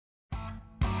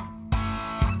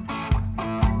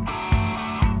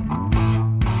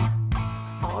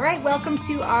right, welcome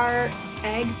to our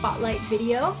Ag Spotlight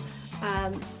video.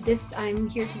 I'm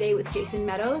here today with Jason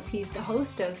Meadows. He's the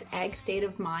host of Ag State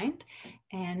of Mind,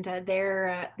 and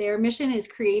their mission is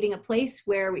creating a place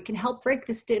where we can help break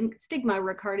the stigma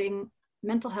regarding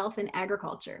mental health in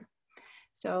agriculture.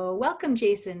 So welcome,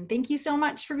 Jason. Thank you so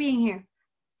much for being here.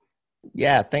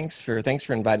 Yeah, thanks for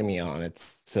inviting me on.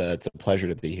 It's a pleasure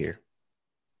to be here.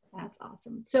 That's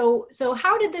awesome. So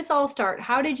how did this all start?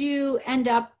 How did you end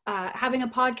up having a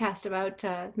podcast about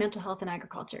mental health in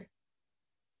agriculture?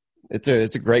 It's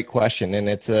a great question, and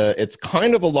it's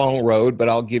kind of a long road, but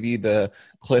I'll give you the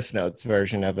Cliff Notes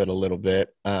version of it a little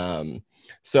bit.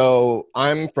 So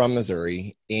I'm from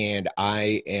Missouri, and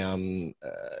I'm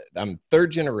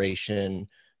third generation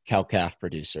cow-calf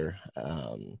producer.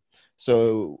 And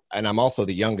I'm also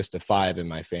the youngest of 5 in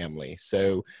my family.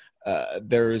 So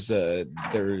there's a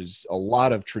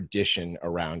lot of tradition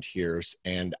around here,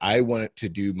 and I wanted to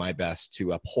do my best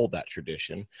to uphold that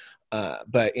tradition.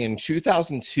 But in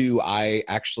 2002, I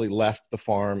actually left the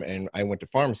farm and I went to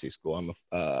pharmacy school.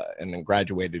 And then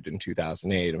graduated in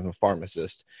 2008. I'm a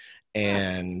pharmacist,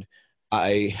 and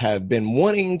I have been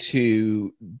wanting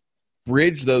to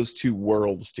bridge those two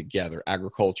worlds together,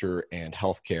 agriculture and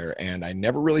healthcare, and I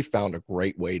never really found a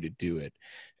great way to do it.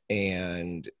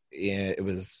 And it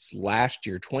was last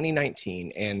year,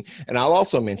 2019. And I'll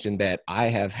also mention that I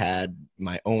have had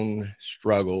my own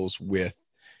struggles with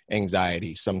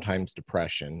anxiety, sometimes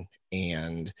depression,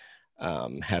 and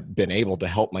have been able to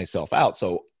help myself out.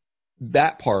 So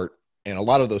that part, and a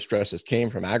lot of those stresses came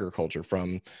from agriculture,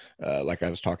 from like I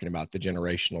was talking about, the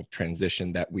generational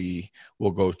transition that we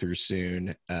will go through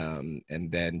soon,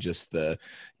 and then just the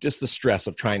stress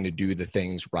of trying to do the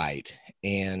things right.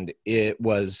 And it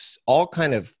was all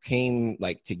kind of came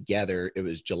like together. It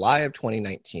was July of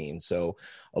 2019, so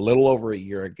a little over a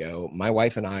year ago. My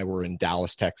wife and I were in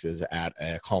Dallas, Texas, at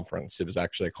a conference. It was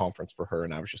actually a conference for her,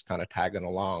 and I was just kind of tagging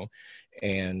along.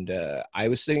 And I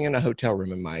was sitting in a hotel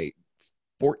room, and my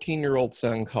 14-year-old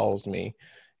son calls me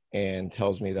and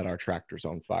tells me that our tractor's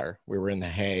on fire. We were in the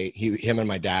hay. Him and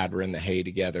my dad were in the hay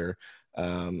together.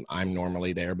 I'm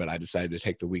normally there, but I decided to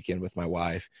take the weekend with my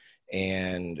wife.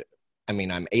 And I mean,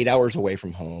 I'm 8 hours away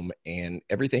from home, and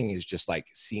everything is just like,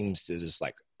 seems to just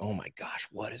like, oh my gosh,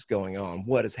 what is going on?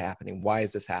 What is happening? Why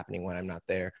is this happening when I'm not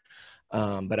there?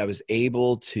 But I was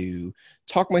able to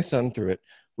talk my son through it.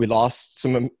 We lost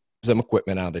some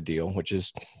equipment out of the deal, which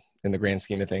is, in the grand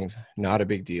scheme of things, not a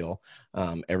big deal.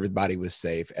 Everybody was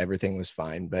safe. Everything was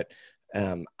fine. But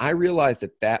I realized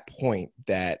at that point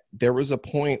that there was a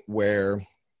point where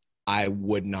I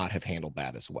would not have handled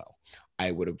that as well. I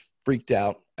would have freaked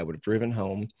out. I would have driven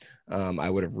home.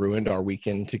 I would have ruined our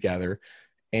weekend together.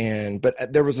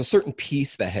 But there was a certain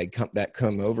peace that had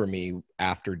come over me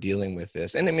after dealing with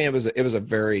this. And I mean, it was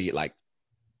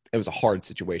a hard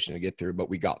situation to get through, but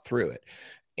we got through it.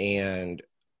 And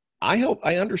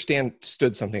I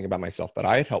understood something about myself, that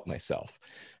I had helped myself.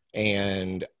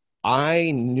 And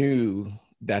I knew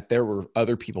that there were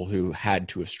other people who had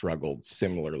to have struggled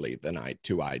similarly than I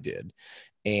did.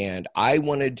 And I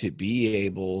wanted to be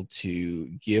able to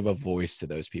give a voice to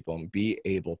those people and be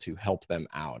able to help them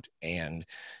out and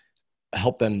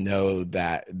help them know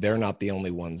that they're not the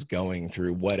only ones going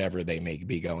through whatever they may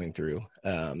be going through.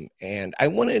 And I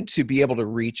wanted to be able to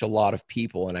reach a lot of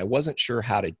people, and I wasn't sure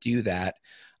how to do that.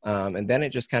 And then it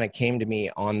just kind of came to me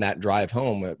on that drive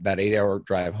home, that 8-hour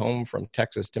drive home from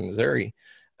Texas to Missouri,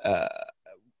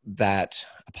 that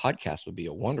a podcast would be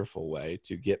a wonderful way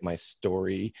to get my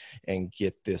story and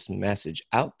get this message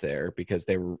out there, because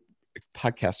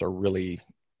podcasts are really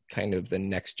kind of the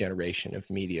next generation of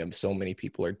media. So many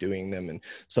people are doing them, and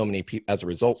as a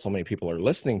result, so many people are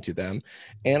listening to them.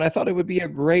 And I thought it would be a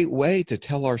great way to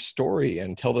tell our story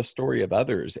and tell the story of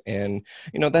others. And,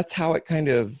 that's how it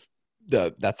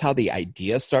that's how the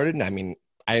idea started. And I mean,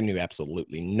 I knew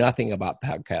absolutely nothing about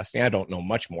podcasting. I don't know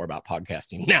much more about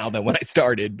podcasting now than when I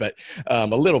started, but a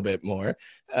little bit more.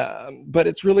 But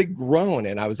it's really grown,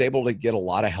 and I was able to get a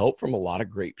lot of help from a lot of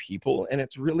great people. And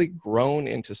it's really grown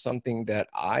into something that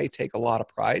I take a lot of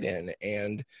pride in.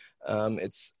 And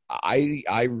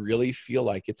I really feel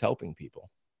like it's helping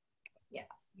people.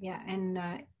 Yeah. And,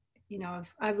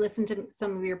 I've listened to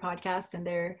some of your podcasts, and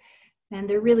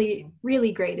they're really,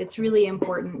 really great. It's really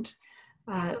important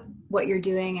what you're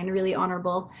doing, and really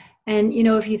honorable. And,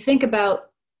 if you think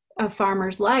about a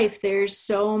farmer's life, there's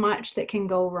so much that can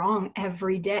go wrong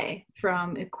every day,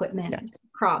 from equipment,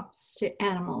 crops, to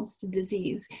animals, to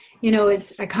disease.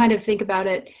 I kind of think about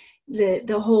it,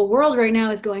 the whole world right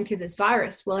now is going through this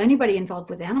virus. Well, anybody involved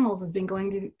with animals has been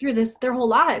going through this their whole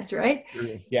lives, right?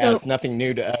 Yeah, So it's nothing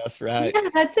new to us, right? yeah,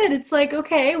 that's it. It's like,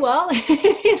 okay, well,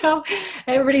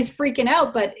 everybody's freaking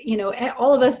out, but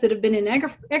all of us that have been in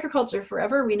agriculture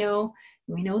forever, we know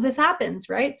this happens,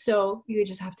 right? So you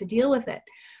just have to deal with it.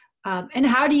 And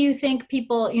how do you think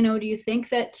people, do you think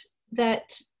that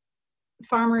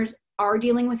farmers are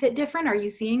dealing with it different? Are you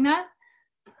seeing that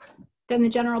than the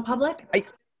general public?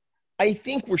 I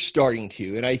think we're starting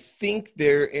to, and I think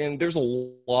there's a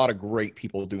lot of great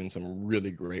people doing some really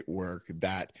great work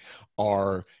that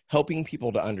are helping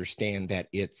people to understand that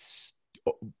it's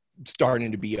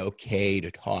starting to be okay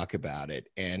to talk about it.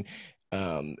 And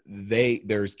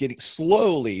they're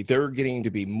getting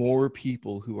to be more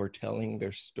people who are telling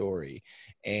their story.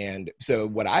 And so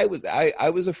what I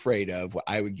was afraid of,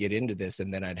 I would get into this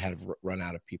and then I'd have run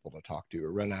out of people to talk to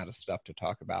or run out of stuff to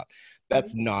talk about.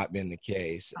 That's not been the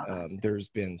case. There's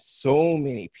been so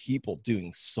many people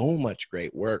doing so much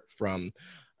great work from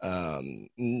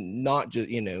not just,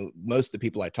 most of the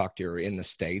people I talk to are in the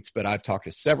States, but I've talked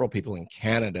to several people in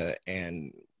Canada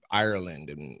and Ireland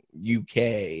and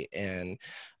UK, and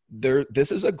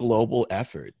this is a global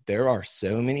effort. There are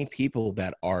so many people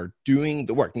that are doing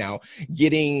the work. Now,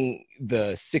 getting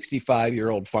the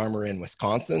 65-year-old farmer in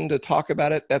Wisconsin to talk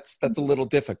about it, that's a little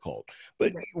difficult,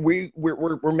 but we're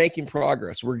making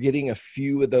progress. We're getting a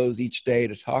few of those each day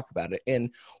to talk about it. And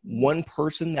one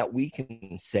person that we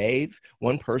can save,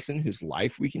 one person whose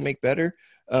life we can make better,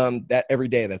 that every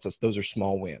day, those are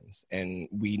small wins. And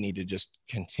we need to just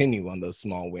continue on those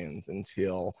small wins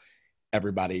until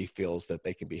everybody feels that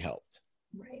they can be helped.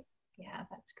 Right. Yeah,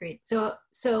 that's great.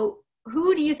 So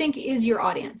who do you think is your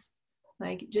audience?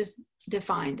 Like, just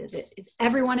defined. Is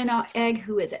everyone in ag?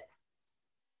 Who is it?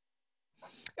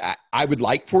 I would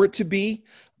like for it to be.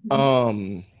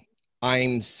 I'm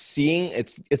seeing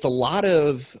it's a lot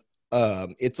of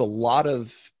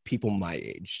people my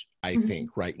age, I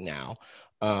think, right now.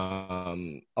 A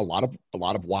lot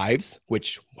of wives,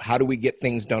 which, how do we get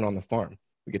things done on the farm?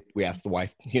 We ask the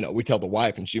wife, we tell the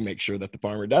wife and she makes sure that the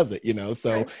farmer does it,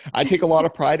 so right. I take a lot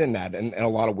of pride in that. And a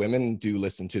lot of women do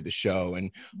listen to the show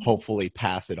and hopefully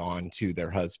pass it on to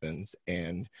their husbands.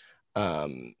 And,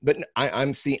 but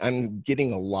I'm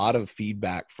getting a lot of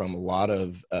feedback from a lot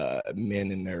of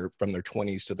men from their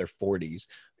 20s to their 40s,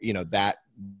 that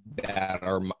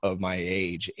are of my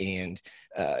age and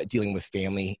dealing with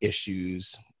family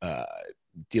issues,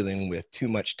 dealing with too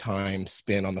much time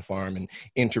spent on the farm and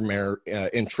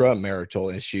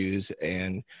intramarital issues.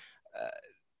 And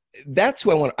that's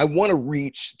who I want to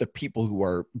reach, the people who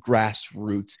are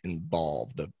grassroots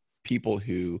involved, the people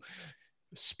who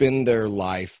spend their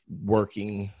life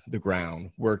working the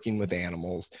ground, working with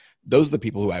animals. Those are the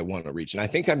people who I want to reach. And I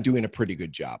think I'm doing a pretty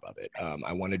good job of it.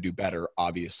 I want to do better,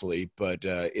 obviously, but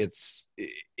I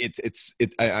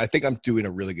think I'm doing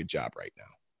a really good job right now.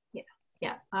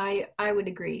 Yeah, I would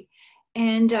agree.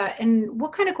 And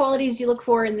what kind of qualities do you look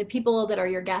for in the people that are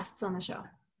your guests on the show?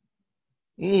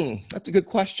 That's a good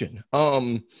question.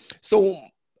 So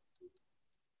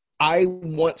I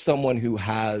want someone who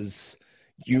has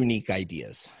unique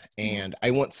ideas, and I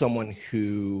want someone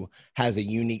who has a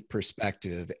unique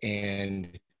perspective.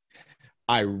 And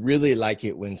I really like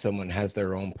it when someone has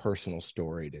their own personal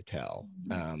story to tell,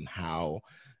 how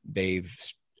they've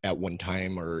at one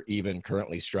time or even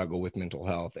currently struggle with mental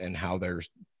health, and how they're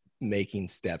making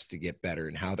steps to get better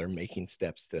and how they're making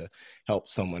steps to help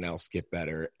someone else get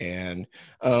better. And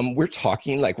we're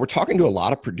talking to a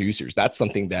lot of producers. That's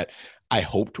something that I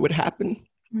hoped would happen.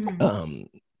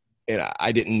 And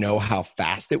I didn't know how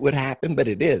fast it would happen, but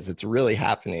it's really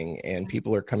happening. And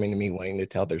people are coming to me wanting to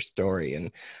tell their story.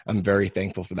 And I'm very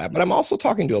thankful for that. But I'm also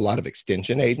talking to a lot of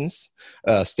extension agents,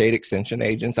 state extension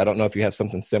agents. I don't know if you have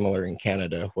something similar in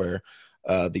Canada where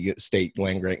the state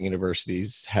land-grant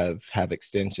universities have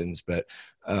extensions, but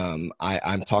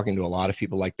I'm talking to a lot of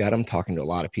people like that. I'm talking to a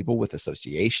lot of people with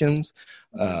associations.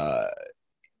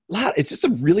 It's just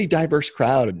a really diverse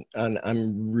crowd. And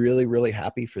I'm really, really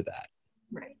happy for that.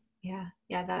 Right. Yeah.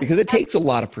 Because it takes a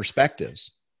lot of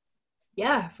perspectives.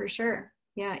 Yeah, for sure.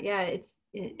 Yeah.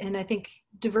 And I think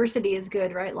diversity is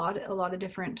good, right? A lot of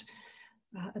different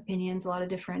opinions, a lot of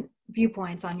different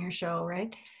viewpoints on your show,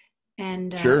 right?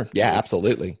 And sure. Yeah,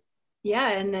 absolutely.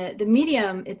 Yeah. And the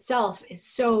medium itself is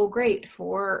so great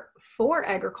for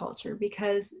agriculture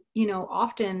because,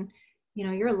 often,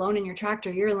 you're alone in your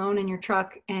tractor, you're alone in your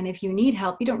truck. And if you need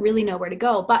help, you don't really know where to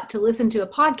go. But to listen to a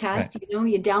podcast, right.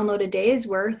 You download a day's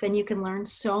worth and you can learn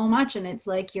so much. And it's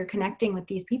like you're connecting with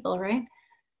these people, right?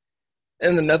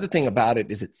 And another thing about it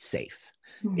is it's safe.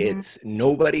 Mm-hmm. It's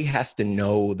nobody has to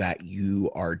know that you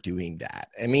are doing that.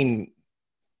 I mean,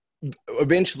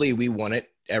 eventually we want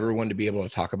everyone to be able to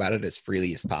talk about it as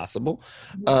freely as possible.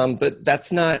 But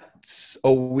that's not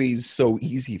always so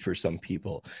easy for some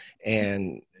people.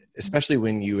 And especially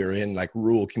when you are in like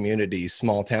rural communities,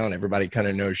 small town, everybody kind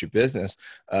of knows your business.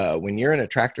 When you're in a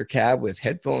tractor cab with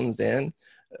headphones in,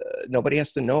 nobody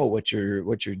has to know what you're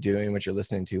doing, what you're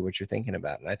listening to, what you're thinking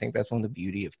about. And I think that's one of the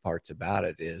beauty of parts about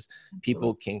it is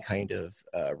people can kind of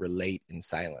relate in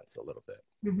silence a little bit.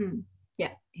 Mm-hmm.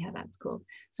 Yeah, that's cool.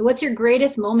 So what's your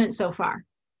greatest moment so far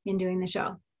in doing the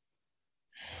show?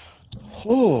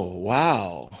 Oh,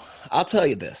 wow. I'll tell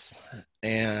you this.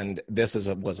 And this was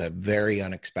a very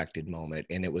unexpected moment.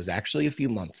 And it was actually a few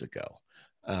months ago.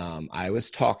 I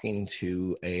was talking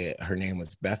to her name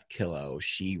was Beth Killow.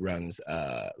 She runs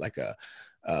like a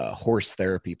horse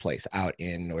therapy place out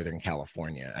in Northern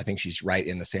California. I think she's right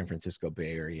in the San Francisco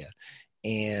Bay Area.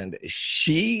 And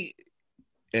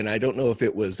I don't know if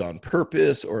it was on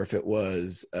purpose or if it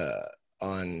was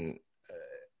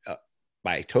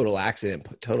by total accident,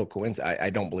 total coincidence. I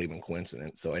don't believe in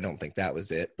coincidence, so I don't think that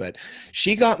was it. But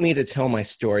she got me to tell my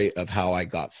story of how I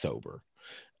got sober.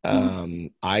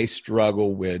 I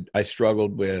struggled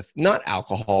with not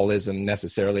alcoholism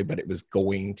necessarily, but it was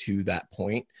going to that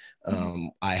point.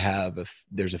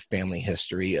 There's a family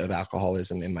history of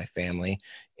alcoholism in my family,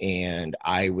 and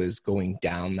I was going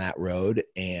down that road,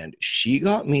 and she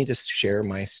got me to share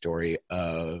my story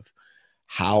of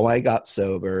how I got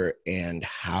sober and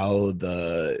how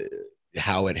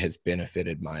it has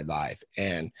benefited my life.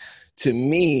 And for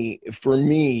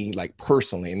me, like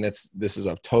personally, and this is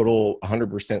a total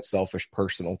 100% selfish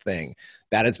personal thing,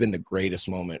 that has been the greatest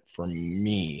moment for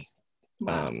me.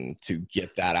 Wow. To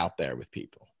get that out there with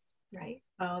people. Right.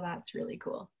 Oh, that's really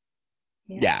cool.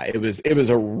 Yeah, it was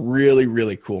a really,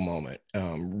 really cool moment.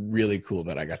 Really cool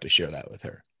that I got to share that with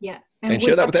her. Yeah. And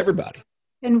share that with everybody.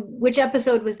 And which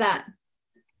episode was that?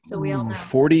 So we all know.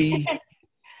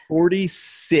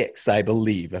 46, I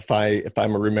believe, if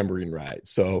I'm remembering right.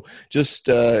 So just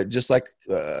like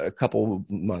a couple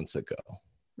months ago.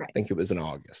 Right. I think it was in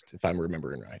August, if I'm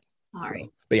remembering right. All right.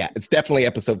 But yeah, it's definitely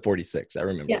episode 46. I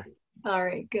remember. Yeah. All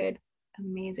right. Good.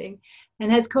 Amazing.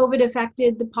 And has COVID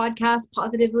affected the podcast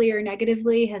positively or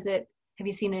negatively? Have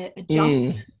you seen a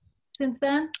jump since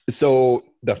then? So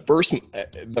the first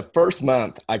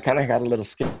month, I kind of got a little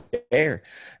scared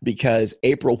because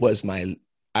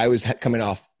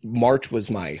March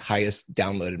was my highest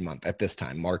downloaded month at this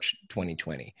time, March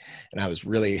 2020. And I was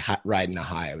really riding a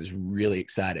high. I was really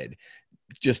excited,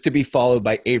 just to be followed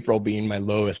by April being my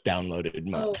lowest downloaded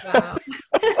month. Oh, wow.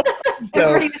 So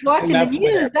everybody was watching the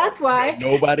news. That's why.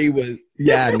 Nobody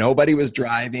was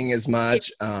driving as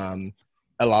much. A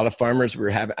lot of farmers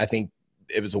I think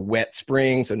it was a wet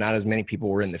spring, so not as many people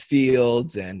were in the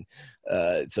fields. And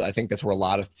so I think that's where a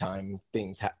lot of the time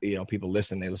people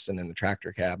they listen in the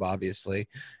tractor cab, obviously.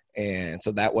 And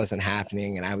so that wasn't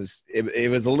happening. And it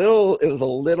was a little,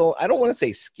 I don't want to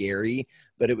say scary,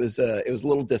 but it was a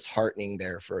little disheartening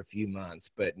there for a few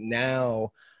months. But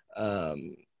now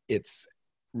it's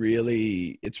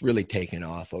really taken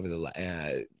off over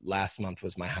the last month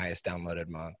was my highest downloaded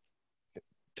month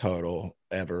total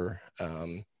ever.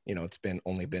 It's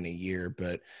only been a year,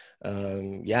 but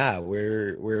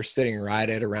we're sitting right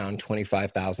at around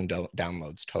 25,000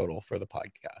 downloads total for the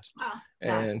podcast. Wow,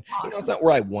 and awesome. It's not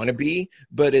where I want to be,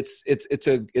 but it's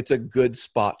a good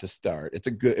spot to start.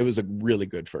 It was a really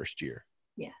good first year.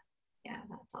 Yeah,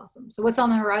 that's awesome. So what's on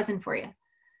the horizon for you?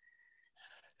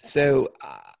 So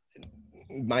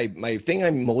my thing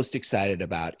I'm most excited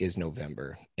about is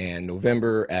November. And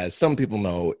November, as some people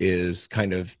know, is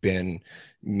kind of been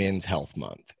Men's Health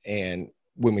Month. And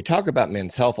when we talk about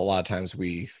men's health, a lot of times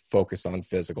we focus on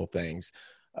physical things.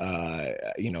 A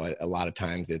lot of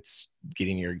times it's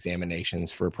getting your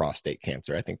examinations for prostate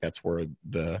cancer. I think that's where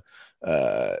the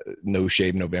No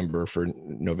Shave November for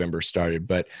November started.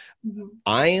 But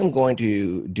I am going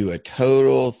to do a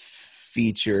total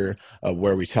feature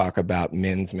where we talk about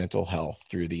men's mental health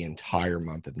through the entire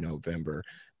month of November,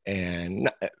 and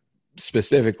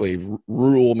specifically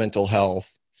rural mental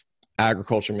health,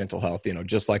 agriculture mental health,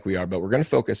 just like we are, but we're going to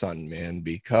focus on men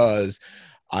because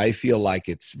I feel like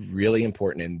it's really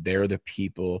important, and they're the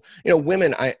people,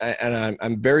 women,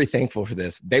 I'm very thankful for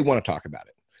this. They want to talk about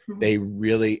it. They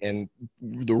really, and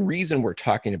the reason we're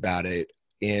talking about it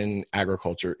in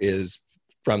agriculture is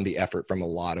from the effort from a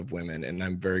lot of women, and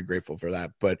I'm very grateful for that.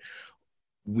 But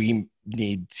we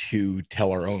need to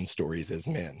tell our own stories as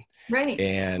men. Right.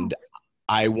 And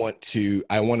I want to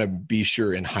be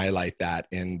sure and highlight that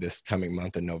in this coming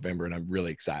month of November. And I'm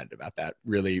really excited about that.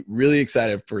 Really, really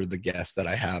excited for the guests that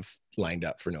I have lined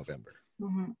up for November.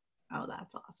 Mm-hmm. Oh,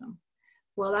 that's awesome.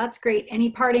 Well, that's great. Any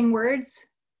parting words?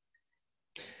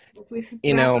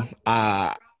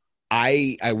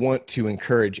 I want to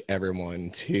encourage everyone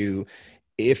to,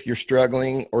 if you're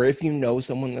struggling or if you know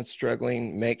someone that's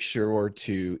struggling, make sure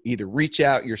to either reach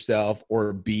out yourself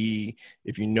or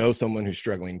if you know someone who's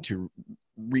struggling, to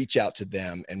reach out to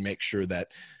them and make sure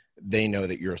that they know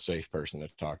that you're a safe person to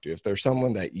talk to. If there's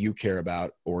someone that you care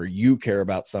about or you care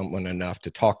about someone enough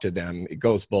to talk to them, it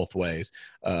goes both ways.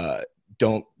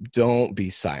 Don't be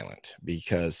silent,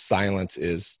 because silence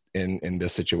is in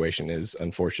this situation is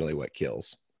unfortunately what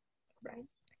kills. Right.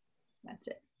 That's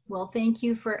it. Well, thank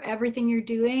you for everything you're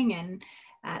doing. And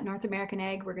at North American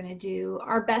Ag, we're going to do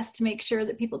our best to make sure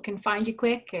that people can find you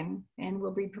quick, and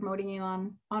we'll be promoting you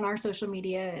on our social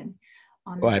media and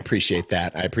on. Well, I appreciate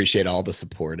that. I appreciate all the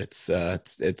support. It's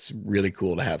really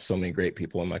cool to have so many great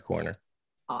people in my corner.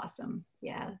 Awesome.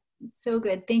 Yeah. So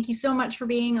good. Thank you so much for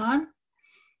being on.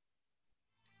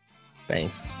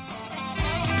 Thanks.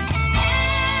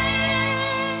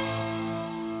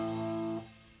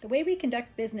 The way we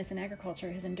conduct business in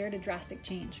agriculture has endured a drastic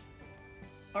change.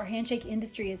 Our handshake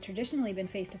industry has traditionally been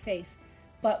face-to-face,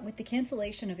 but with the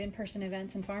cancellation of in-person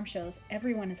events and farm shows,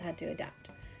 everyone has had to adapt.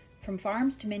 From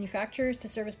farms to manufacturers to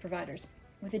service providers.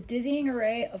 With a dizzying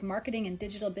array of marketing and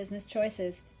digital business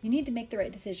choices, you need to make the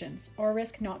right decisions or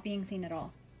risk not being seen at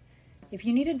all. If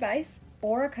you need advice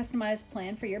or a customized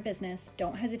plan for your business,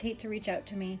 don't hesitate to reach out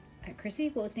to me at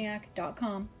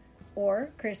chrissywozniak.com or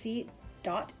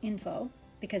chrissy.info,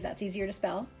 because that's easier to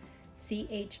spell,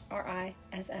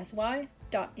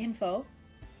 CHRISSY.info.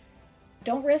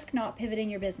 Don't risk not pivoting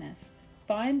your business.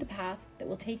 Find the path that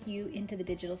will take you into the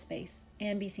digital space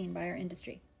and be seen by our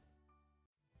industry.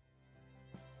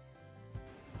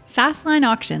 Fastline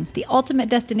Auctions, the ultimate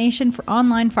destination for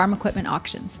online farm equipment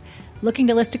auctions. Looking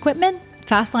to list equipment?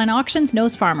 Fastline Auctions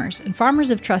knows farmers, and farmers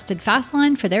have trusted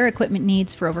Fastline for their equipment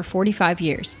needs for over 45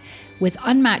 years. With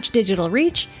unmatched digital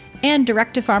reach and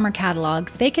direct-to-farmer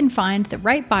catalogs, they can find the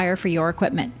right buyer for your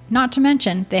equipment. Not to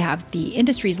mention, they have the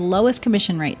industry's lowest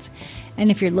commission rates.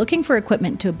 And if you're looking for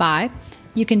equipment to buy,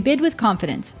 you can bid with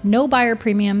confidence. No buyer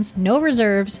premiums, no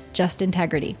reserves, just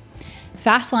integrity.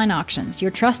 Fastline Auctions,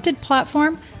 your trusted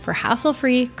platform for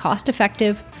hassle-free,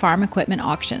 cost-effective farm equipment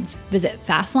auctions. Visit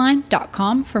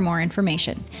fastline.com for more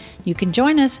information. You can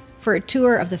join us for a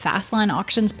tour of the Fastline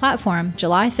Auctions platform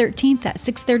July 13th at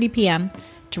 6:30 p.m.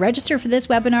 To register for this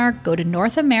webinar, go to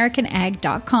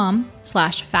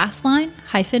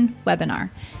northamericanag.com/fastline-webinar.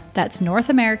 That's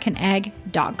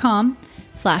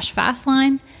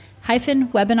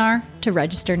northamericanag.com/fastline-webinar to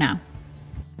register now.